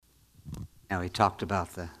Now, he talked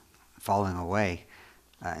about the falling away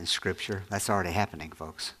in Scripture. That's already happening,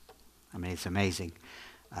 folks. I mean, it's amazing.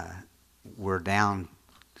 We're down,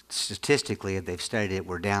 statistically, if they've studied it,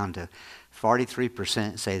 we're down to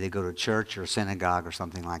 43% say they go to church or synagogue or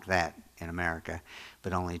something like that in America,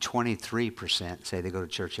 but only 23% say they go to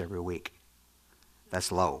church every week.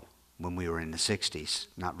 That's low when we were in the 60s,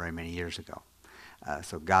 not very many years ago.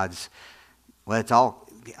 So God's, well, it's all,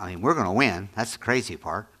 I mean, we're going to win. That's the crazy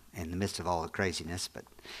part in the midst of all the craziness.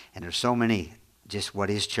 And there's so many, just what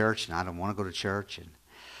is church, and I don't want to go to church. And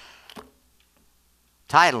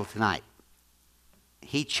title tonight,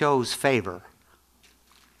 He Chose Favor.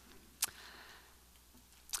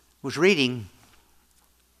 Was reading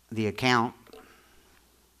the account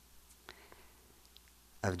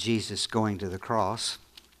of Jesus going to the cross.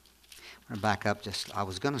 I'm going to back up I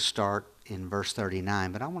was going to start in verse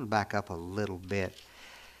 39, but I want to back up a little bit.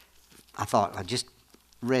 I thought I just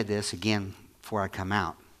read this again before I come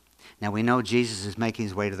out. Now we know Jesus is making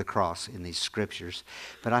his way to the cross in these scriptures,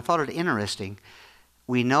 but I thought it interesting.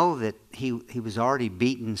 We know that he was already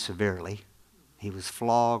beaten severely. He was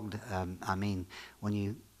flogged. I mean, when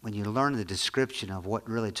you learn the description of what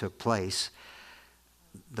really took place,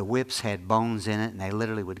 the whips had bones in it, and they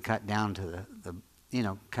literally would cut down to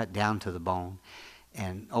cut down to the bone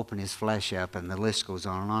and open his flesh up, and the list goes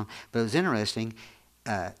on and on. But it was interesting.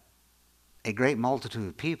 A great multitude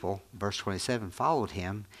of people, verse 27, followed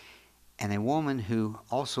him, and a woman who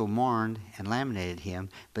also mourned and lamented him.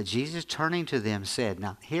 But Jesus, turning to them, said,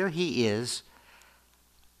 now here he is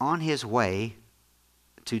on his way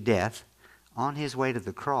to death, on his way to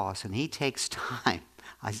the cross, and he takes time.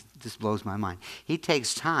 This blows my mind. He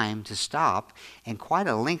takes time to stop, and quite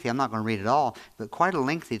a lengthy, I'm not going to read it all, but quite a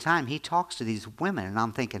lengthy time, he talks to these women, and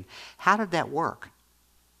I'm thinking, how did that work?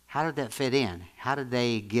 How did that fit in? How did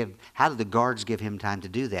the guards give him time to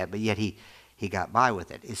do that? But yet he got by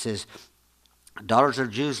with it. It says, daughters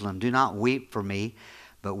of Jerusalem, do not weep for me,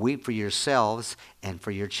 but weep for yourselves and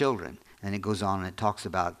for your children. And it goes on and it talks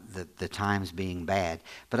about the times being bad.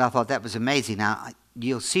 But I thought that was amazing. Now,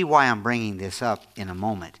 you'll see why I'm bringing this up in a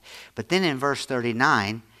moment. But then in verse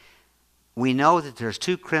 39, we know that there's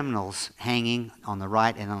two criminals hanging on the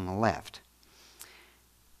right and on the left.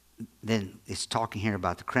 Then it's talking here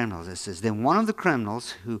about the criminals. It says, then one of the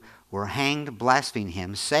criminals who were hanged blasphemed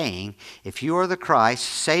him, saying, if you are the Christ,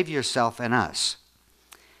 save yourself and us.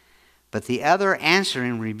 But the other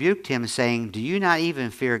answering rebuked him, saying, do you not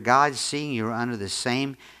even fear God, seeing you are under the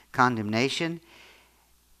same condemnation?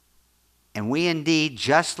 And we indeed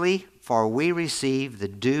justly, for we receive the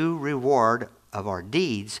due reward of our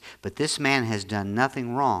deeds, but this man has done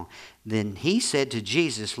nothing wrong. Then he said to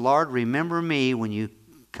Jesus, Lord, remember me when you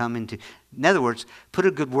come into... In other words, put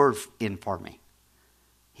a good word in for me.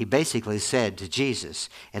 He basically said to Jesus.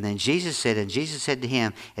 And then Jesus said to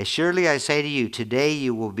him, as surely I say to you, today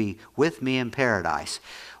you will be with me in paradise.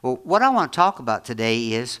 Well, what I want to talk about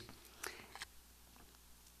today is,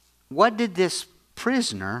 what did this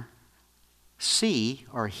prisoner see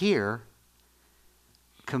or hear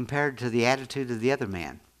compared to the attitude of the other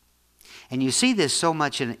man? And you see this so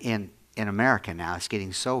much in America now. It's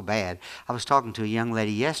getting so bad. I was talking to a young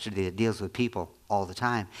lady yesterday that deals with people all the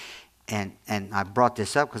time. And I brought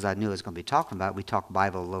this up because I knew I was going to be talking about it. We talked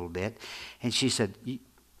Bible a little bit. And she said,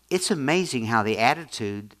 it's amazing how the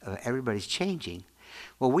attitude of everybody's changing.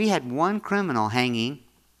 Well, we had one criminal hanging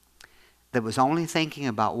that was only thinking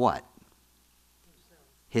about what?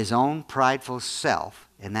 His own prideful self,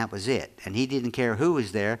 and that was it. And he didn't care who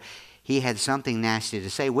was there. He had something nasty to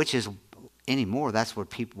say, which is, anymore, that's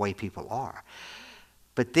what way people are.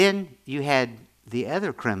 But then you had the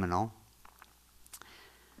other criminal.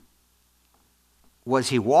 Was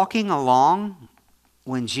he walking along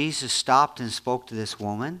when Jesus stopped and spoke to this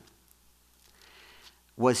woman?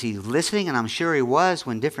 Was he listening? And I'm sure he was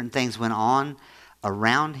when different things went on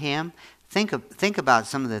around him. Think about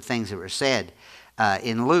some of the things that were said.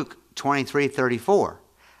 In Luke 23:34,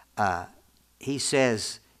 he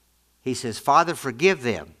says, Father, forgive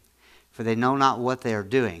them, for they know not what they are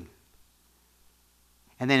doing.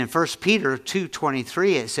 And then in 1 Peter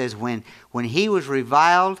 2:23, it says, when he was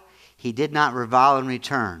reviled, he did not revile in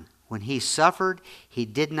return. When he suffered, he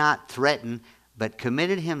did not threaten, but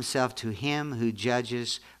committed himself to him who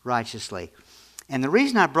judges righteously. And the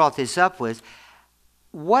reason I brought this up was,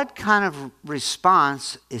 what kind of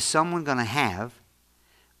response is someone going to have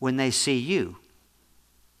when they see you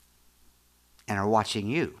and are watching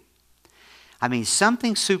you? I mean,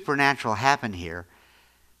 something supernatural happened here.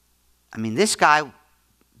 I mean, this guy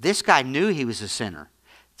knew he was a sinner.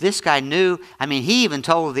 This guy knew, I mean, he even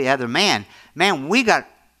told the other man, we got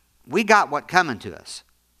what coming to us.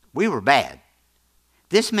 We were bad.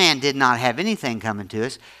 This man did not have anything coming to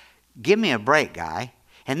us. Give me a break, guy.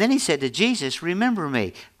 And then he said to Jesus, remember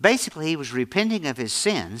me. Basically, he was repenting of his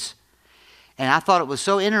sins. And I thought it was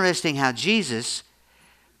so interesting how Jesus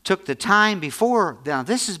took the time before, now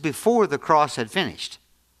this is before the cross had finished,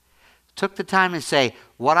 took the time to say,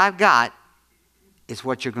 what I've got is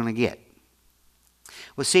what you're going to get.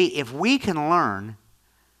 Well, see, if we can learn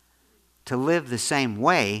to live the same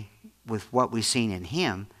way with what we've seen in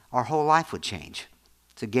him, our whole life would change.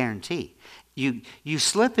 It's a guarantee. You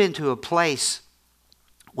slip into a place,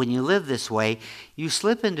 when you live this way, you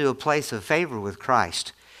slip into a place of favor with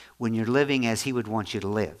Christ when you're living as he would want you to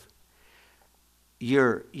live.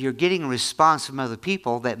 You're getting a response from other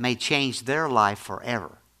people that may change their life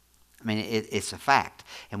forever. I mean, it's a fact.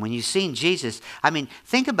 And when you've seen Jesus, I mean,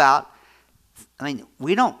 think about,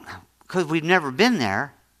 we don't, because we've never been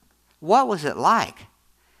there, what was it like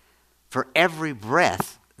for every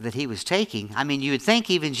breath that he was taking? I mean, you would think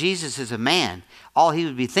even Jesus as a man, all he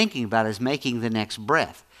would be thinking about is making the next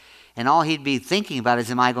breath. And all he'd be thinking about is,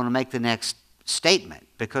 am I going to make the next statement,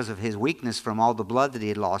 because of his weakness from all the blood that he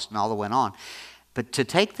had lost and all that went on. But to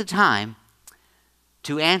take the time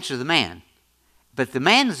to answer the man. But the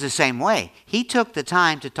man is the same way. He took the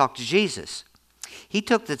time to talk to Jesus. He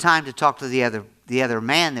took the time to talk to the other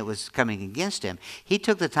man that was coming against him. He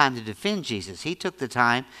took the time to defend Jesus. He took the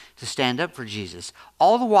time to stand up for Jesus.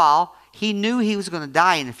 All the while, he knew he was going to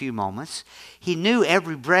die in a few moments. He knew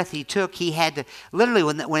every breath he took, he had to, literally,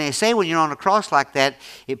 when they say when you're on a cross like that,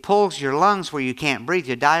 it pulls your lungs where you can't breathe,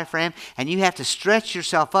 your diaphragm, and you have to stretch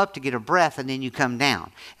yourself up to get a breath, and then you come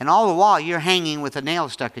down. And all the while, you're hanging with a nail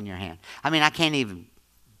stuck in your hand. I mean, I can't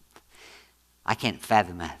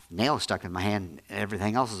fathom a nail stuck in my hand, and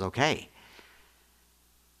everything else is okay.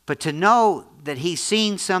 But to know that he's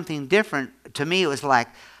seen something different, to me it was like,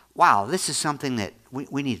 wow, this is something that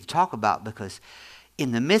we need to talk about, because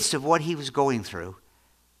in the midst of what he was going through,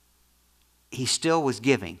 he still was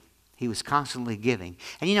giving. He was constantly giving.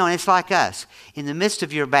 And and it's like us. In the midst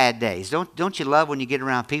of your bad days, don't you love when you get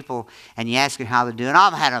around people and you ask them how they're doing?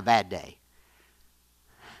 I'm having a bad day.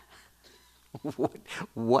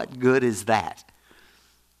 What good is that?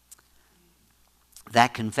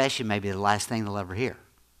 That confession may be the last thing they'll ever hear.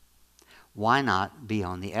 Why not be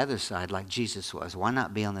on the other side like Jesus was? Why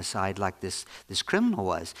not be on the side like this criminal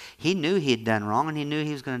was? He knew he had done wrong, and he knew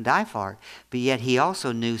he was going to die for it. But yet he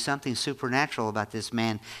also knew something supernatural about this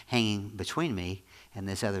man hanging between me and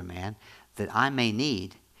this other man that I may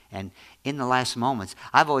need. And in the last moments,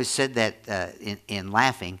 I've always said that in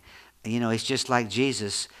laughing, it's just like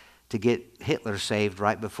Jesus to get Hitler saved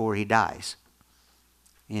right before he dies.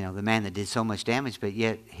 The man that did so much damage, but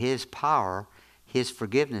yet his power, his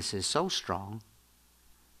forgiveness is so strong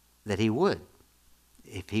that he would,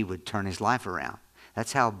 if he would turn his life around.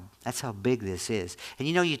 That's how big this is. And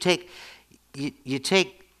you take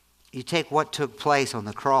what took place on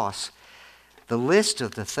the cross. The list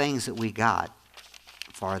of the things that we got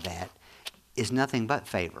for that is nothing but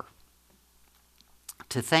favor.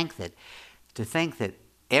 To think that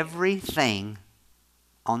everything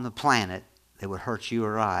on the planet that would hurt you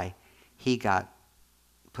or I, he got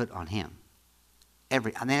put on him.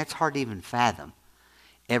 It's hard to even fathom.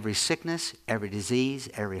 Every sickness, every disease,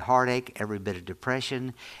 every heartache, every bit of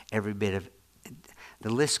depression, every bit of, the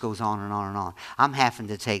list goes on and on and on. I'm having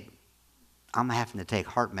to take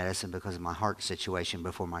heart medicine because of my heart situation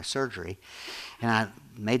before my surgery, and I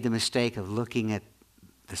made the mistake of looking at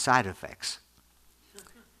the side effects.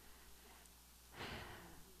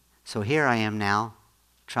 So here I am now,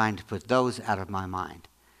 trying to put those out of my mind.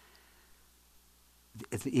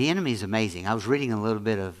 The enemy is amazing. I was reading a little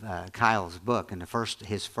bit of Kyle's book, and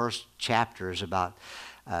his first chapter is about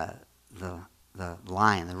the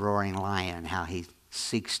lion, the roaring lion, and how he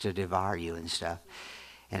seeks to devour you and stuff,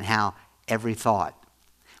 and how every thought.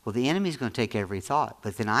 Well, the enemy's going to take every thought,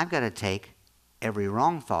 but then I've got to take every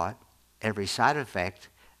wrong thought, every side effect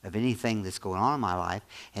of anything that's going on in my life,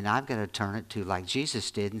 and I've got to turn it to like Jesus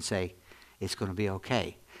did and say, it's going to be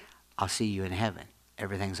okay. I'll see you in heaven.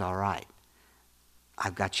 Everything's all right.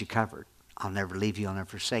 I've got you covered. I'll never leave you. I'll never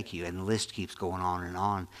forsake you. And the list keeps going on and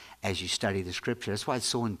on as you study the Scripture. That's why it's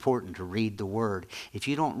so important to read the Word. If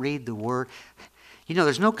you don't read the Word,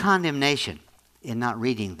 there's no condemnation in not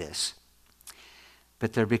reading this.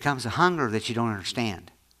 But there becomes a hunger that you don't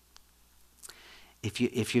understand.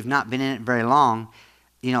 If you've not been in it very long,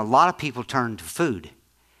 a lot of people turn to food.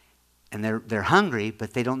 And they're hungry,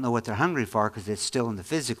 but they don't know what they're hungry for because it's still in the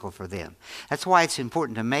physical for them. That's why it's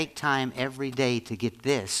important to make time every day to get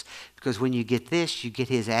this. Because when you get this, you get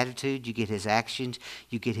his attitude, you get his actions,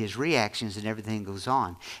 you get his reactions, and everything goes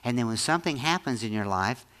on. And then when something happens in your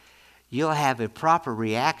life, you'll have a proper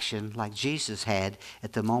reaction like Jesus had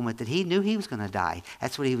at the moment that he knew he was going to die.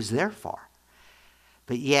 That's what he was there for.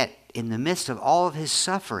 But yet, in the midst of all of his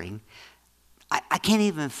suffering, I can't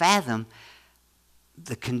even fathom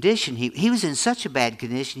the condition. He was in such a bad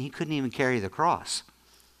condition, he couldn't even carry the cross.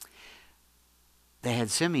 They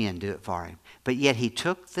had Simeon do it for him. But yet he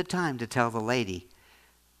took the time to tell the lady,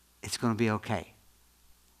 it's going to be okay.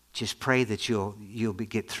 Just pray that you'll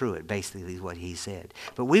get through it, basically is what he said.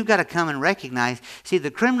 But we've got to come and recognize, see,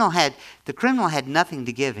 the criminal had nothing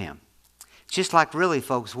to give him. Just like really,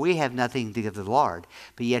 folks, we have nothing to give the Lord,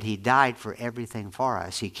 but yet he died for everything for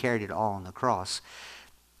us. He carried it all on the cross.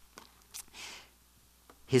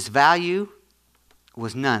 His value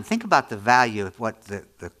was none. Think about the value of what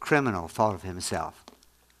the criminal thought of himself.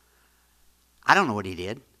 I don't know what he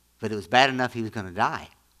did, but it was bad enough he was going to die.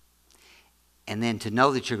 And then to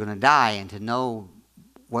know that you're going to die and to know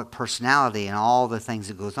what personality and all the things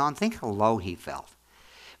that goes on, think how low he felt.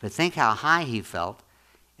 But think how high he felt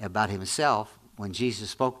about himself when Jesus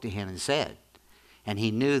spoke to him and said, and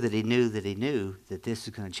he knew that he knew that he knew that this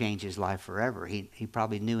is going to change his life forever. He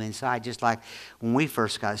probably knew inside, just like when we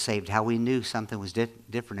first got saved, how we knew something was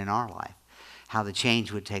different in our life, how the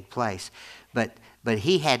change would take place. But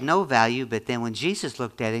he had no value, but then when Jesus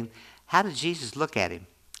looked at him, how did Jesus look at him?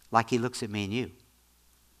 Like he looks at me and you.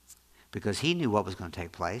 Because he knew what was going to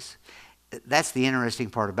take place. That's the interesting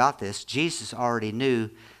part about this. Jesus already knew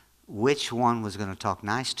which one was going to talk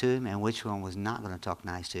nice to him and which one was not going to talk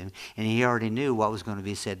nice to him. And he already knew what was going to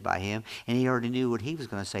be said by him. And he already knew what he was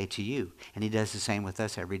going to say to you. And he does the same with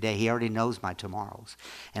us every day. He already knows my tomorrows.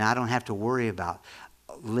 And I don't have to worry about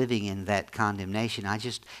living in that condemnation. I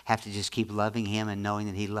just have to just keep loving him and knowing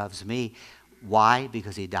that he loves me. Why?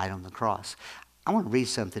 Because he died on the cross. I want to read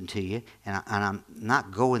something to you, and I'm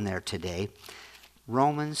not going there today.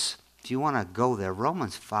 Romans, if you want to go there,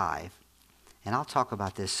 Romans 5, and I'll talk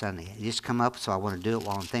about this Sunday. It just come up, so I want to do it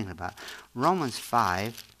while I'm thinking about it. Romans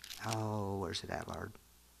 5, oh, where's it at, Lord?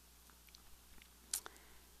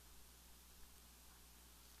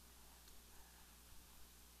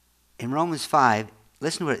 In Romans 5,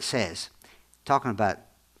 listen to what it says, talking about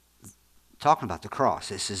the cross.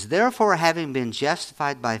 It says, therefore, having been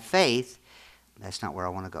justified by faith, that's not where I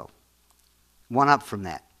want to go. One up from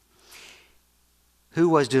that. Who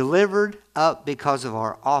was delivered up because of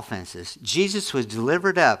our offenses. Jesus was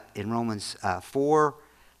delivered up in Romans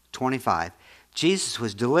 4:25. Jesus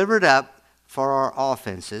was delivered up for our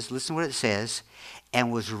offenses. Listen to what it says.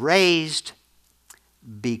 And was raised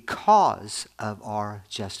because of our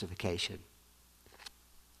justification.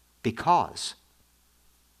 Because.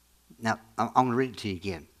 Now, I'm going to read it to you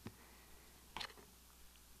again.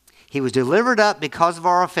 He was delivered up because of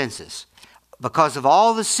our offenses. Because of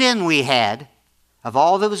all the sin we had, of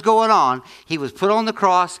all that was going on, he was put on the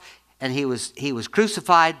cross and he was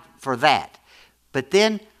crucified for that. But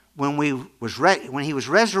then when he was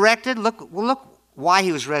resurrected, look why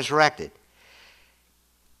he was resurrected.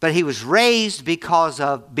 But he was raised because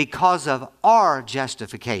of our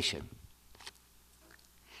justification.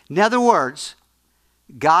 In other words,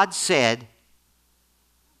 God said,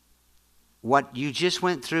 what you just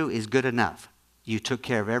went through is good enough. You took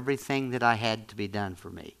care of everything that I had to be done for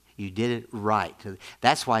me. You did it right.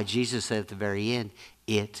 That's why Jesus said at the very end,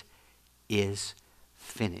 it is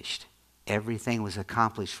finished. Everything was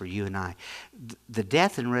accomplished for you and I. The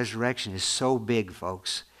death and resurrection is so big,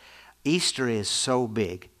 folks. Easter is so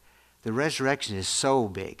big. The resurrection is so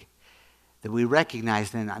big that we recognize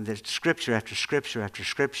then there's scripture after scripture after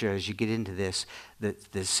scripture as you get into this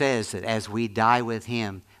that says that as we die with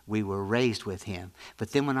him, we were raised with him.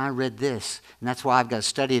 But then when I read this, and that's why I've got to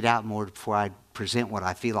study it out more before I present what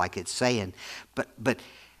I feel like it's saying. But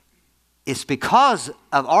it's because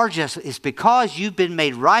of our justice, it's because you've been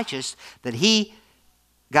made righteous that he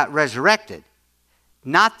got resurrected.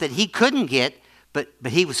 Not that he couldn't get, but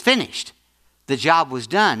he was finished. The job was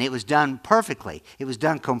done. It was done perfectly. It was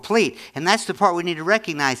done complete. And that's the part we need to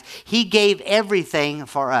recognize. He gave everything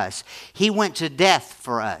for us. He went to death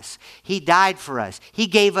for us. He died for us. He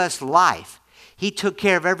gave us life. He took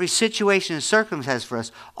care of every situation and circumstance for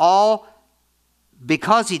us, all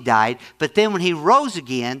because he died. But then when he rose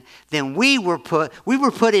again, then we were put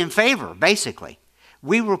in favor, basically.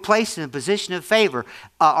 We were placed in a position of favor.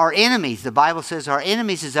 Our enemies, the Bible says our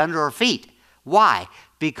enemies is under our feet. Why?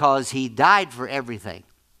 Because he died for everything.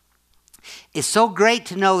 It's so great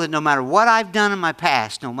to know that no matter what I've done in my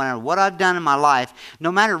past, no matter what I've done in my life,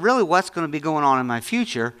 no matter really what's going to be going on in my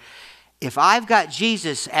future, if I've got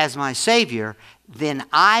Jesus as my Savior, then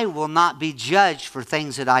I will not be judged for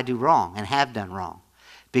things that I do wrong and have done wrong.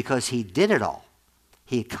 Because he did it all.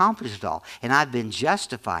 He accomplished it all. And I've been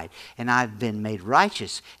justified, and I've been made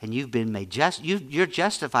righteous, and you've been made you're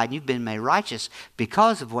justified, and you've been made righteous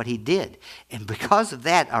because of what he did. And because of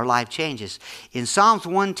that, our life changes. In Psalms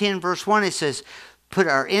 110, verse 1, it says,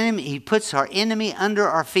 he puts our enemy under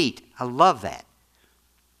our feet. I love that.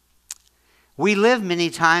 We live many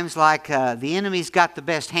times like the enemy's got the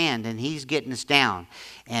best hand and he's getting us down.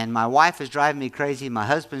 And my wife is driving me crazy. My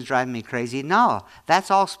husband's driving me crazy. No,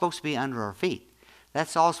 that's all supposed to be under our feet.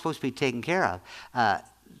 That's all supposed to be taken care of.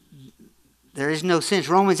 There is no sin.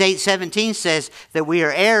 Romans 8:17 says that we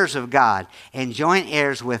are heirs of God and joint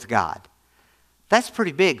heirs with God. That's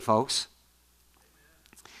pretty big, folks.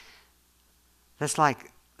 That's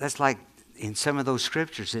like in some of those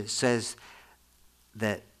scriptures it says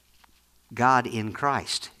that God in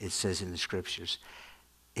Christ, it says in the scriptures.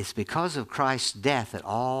 It's because of Christ's death that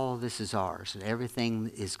all this is ours and everything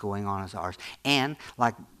is going on is ours. And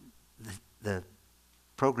like the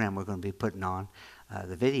program we're going to be putting on,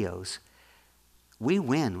 the videos, we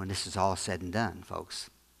win when this is all said and done, folks.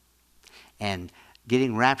 And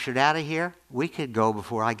getting raptured out of here, we could go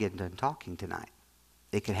before I get done talking tonight.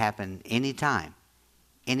 It could happen anytime.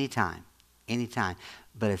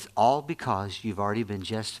 But it's all because you've already been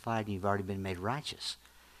justified and you've already been made righteous.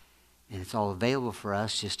 And it's all available for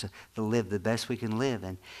us just to live the best we can live.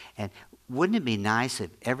 And wouldn't it be nice if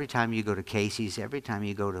every time you go to Casey's, every time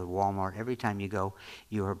you go to Walmart, every time you go,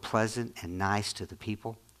 you are pleasant and nice to the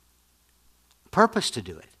people? Purpose to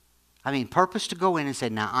do it. I mean, purpose to go in and say,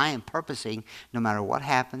 now I am purposing no matter what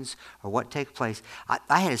happens or what takes place.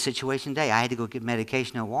 I had a situation today. I had to go get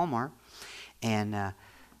medication at Walmart. And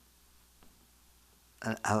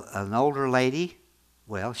an older lady,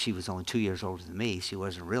 well, she was only 2 years older than me. She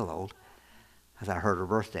wasn't real old, because I heard her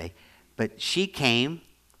birthday. But she came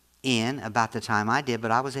in about the time I did, but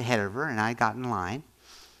I was ahead of her, and I got in line.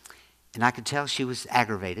 And I could tell she was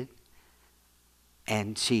aggravated.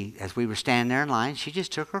 And she, as we were standing there in line, she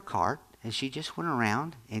just took her cart, and she just went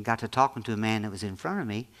around and got to talking to a man that was in front of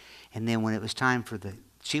me. And then when it was time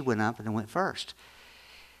she went up and went first.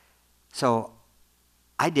 So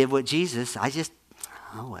I did what Jesus,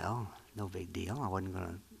 oh, well, no big deal. I wasn't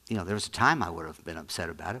going to, there was a time I would have been upset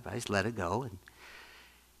about it, but I just let it go.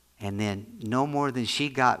 And then no more than she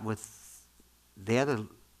got with the other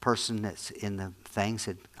person that's in the thing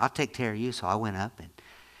said, I'll take care of you. So I went up, and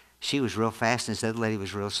she was real fast, and this other lady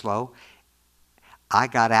was real slow. I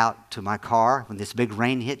got out to my car when this big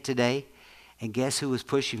rain hit today, and guess who was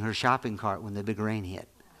pushing her shopping cart when the big rain hit?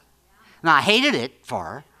 Now, I hated it for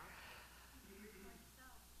her.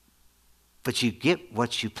 But you get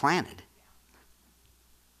what you planted.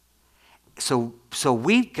 So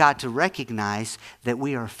we've got to recognize that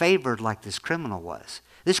we are favored like this criminal was.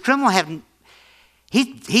 This criminal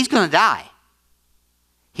he's going to die.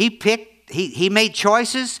 He made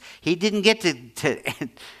choices. He didn't get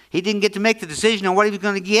to make the decision on what he was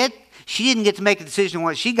going to get. She didn't get to make a decision on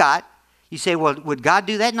what she got. You say, well, would God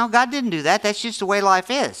do that? No, God didn't do that. That's just the way life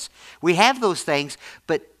is. We have those things,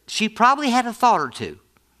 but she probably had a thought or two.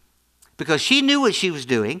 Because she knew what she was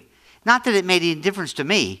doing. Not that it made any difference to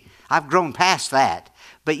me. I've grown past that.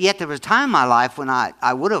 But yet there was a time in my life when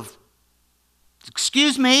I would have,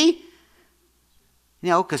 excuse me?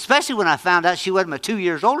 Especially when I found out she wasn't but 2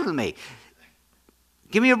 years older than me.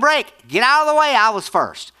 Give me a break. Get out of the way. I was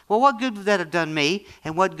first. Well, what good would that have done me?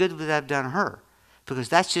 And what good would that have done her? Because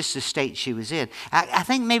that's just the state she was in. I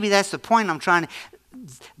think maybe that's the point I'm trying to.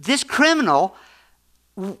 This criminal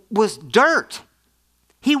was dirt.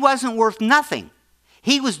 He wasn't worth nothing.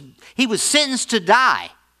 He was sentenced to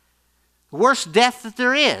die. Worst death that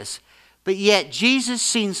there is. But yet Jesus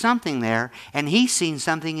seen something there, and he's seen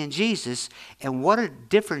something in Jesus. And what a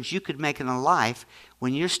difference you could make in a life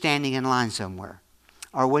when you're standing in line somewhere.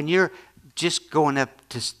 Or when you're just going up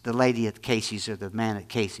to the lady at Casey's or the man at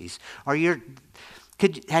Casey's. Or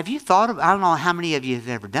have you thought I don't know how many of you have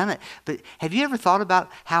ever done it, but have you ever thought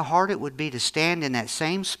about how hard it would be to stand in that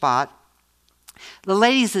same spot? The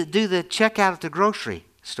ladies that do the checkout at the grocery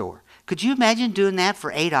store. Could you imagine doing that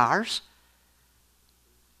for 8 hours?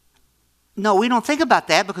 No, we don't think about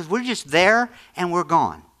that because we're just there and we're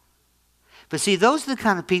gone. But see, those are the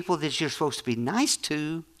kind of people that you're supposed to be nice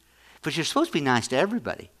to, but you're supposed to be nice to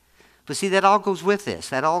everybody. But see, that all goes with this.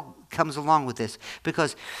 That all comes along with this.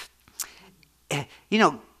 Because,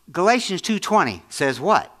 Galatians 2:20 says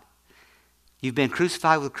what? You've been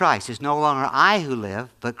crucified with Christ. It's no longer I who live,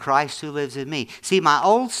 but Christ who lives in me. See, my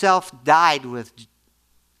old self died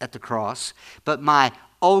at the cross, but my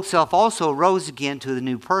old self also rose again to the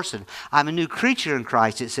new person. I'm a new creature in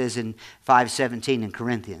Christ, it says in 5:17 in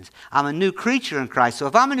Corinthians. I'm a new creature in Christ. So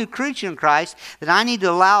if I'm a new creature in Christ, then I need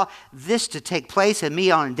to allow this to take place and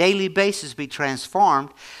me on a daily basis be transformed.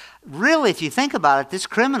 Really, if you think about it, this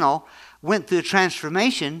criminal went through a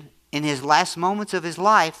transformation in his last moments of his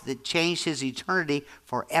life that changed his eternity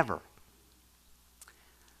forever.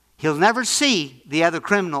 He'll never see the other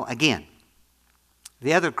criminal again.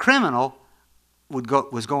 The other criminal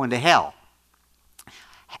was going to hell.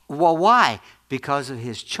 Well, why? Because of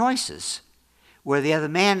his choices. Where the other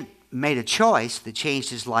man made a choice that changed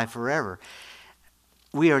his life forever.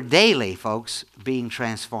 We are daily, folks, being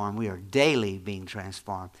transformed. We are daily being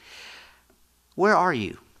transformed. Where are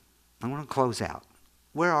you? I'm going to close out.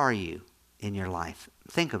 Where are you in your life?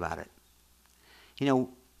 Think about it. You know,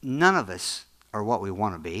 none of us are what we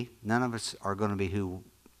want to be. None of us are going to be who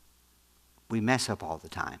we mess up all the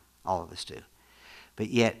time. All of us do. But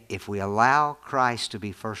yet, if we allow Christ to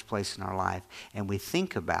be first place in our life and we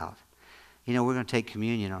think about, you know, we're going to take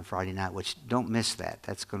communion on Friday night, which don't miss that.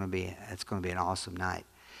 That's going to be an awesome night.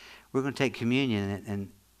 We're going to take communion, and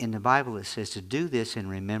in the Bible it says to do this in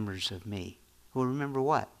remembrance of me. Well, remember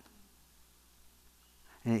what?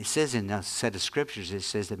 And it says in a set of scriptures, it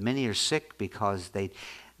says that many are sick because they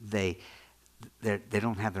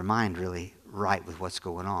don't have their mind really right with what's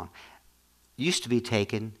going on. Used to be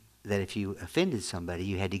taken that if you offended somebody,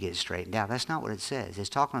 you had to get it straightened out. That's not what it says. It's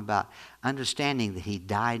talking about understanding that he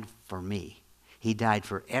died for me. He died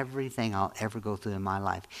for everything I'll ever go through in my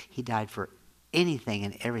life. He died for anything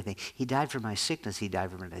and everything. He died for my sickness. He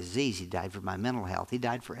died for my disease. He died for my mental health. He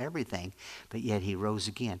died for everything, but yet he rose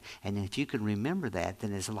again. And if you can remember that,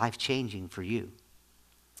 then it's life-changing for you.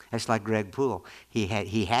 That's like Greg Poole. He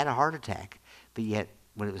had a heart attack, but yet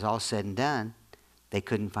when it was all said and done, they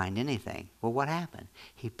couldn't find anything. Well, what happened?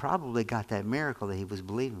 He probably got that miracle that he was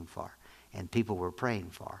believing for and people were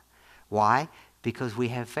praying for. Why? Because we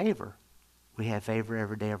have favor. We have favor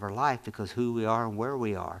every day of our life because who we are and where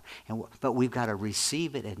we are. But we've got to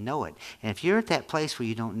receive it and know it. And if you're at that place where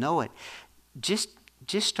you don't know it, just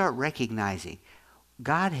start recognizing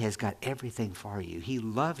God has got everything for you. He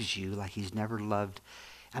loves you like he's never loved.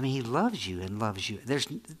 I mean, he loves you and loves you.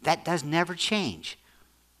 That does never change.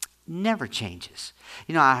 Never changes.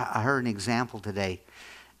 You know, I heard an example today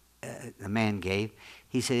a man gave.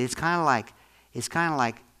 He said it's kind of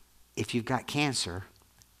like if you've got cancer,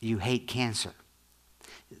 you hate cancer.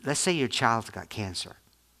 Let's say your child's got cancer.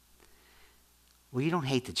 Well, you don't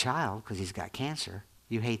hate the child because he's got cancer.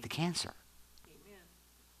 You hate the cancer. Amen.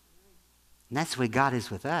 And that's the way God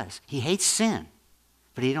is with us. He hates sin,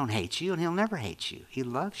 but he don't hate you, and he'll never hate you. He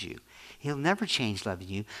loves you. He'll never change loving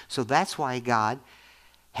you. So that's why God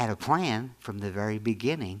had a plan from the very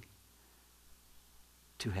beginning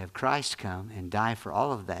to have Christ come and die for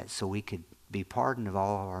all of that so we could be pardoned of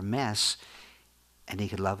all of our mess and he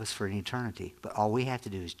could love us for an eternity. But all we have to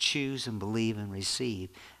do is choose and believe and receive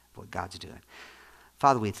what God's doing.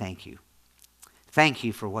 Father, we thank you. Thank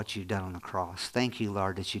you for what you've done on the cross. Thank you,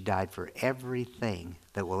 Lord, that you died for everything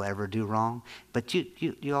that we'll ever do wrong. But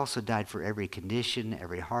you also died for every condition,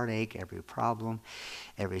 every heartache, every problem,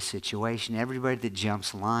 every situation, everybody that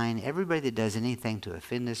jumps line, everybody that does anything to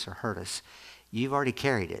offend us or hurt us. You've already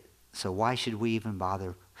carried it. So why should we even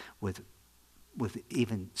bother with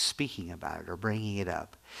even speaking about it or bringing it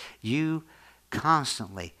up? You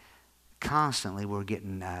constantly were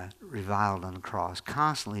getting reviled on the cross,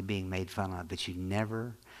 constantly being made fun of, but you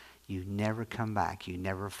never come back. You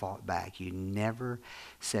never fought back. You never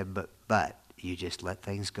said, but you just let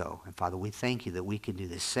things go. And Father, we thank you that we can do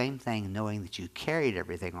the same thing knowing that you carried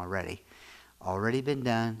everything already been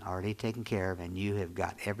done, already taken care of, and you have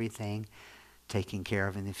got everything taken care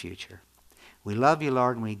of in the future. We love you,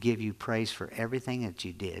 Lord, and we give you praise for everything that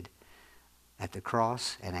you did at the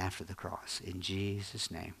cross and after the cross. In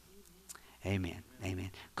Jesus' name. Amen.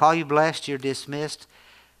 Amen. Call you blessed. You're dismissed.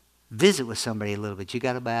 Visit with somebody a little bit. You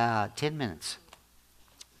got about 10 minutes.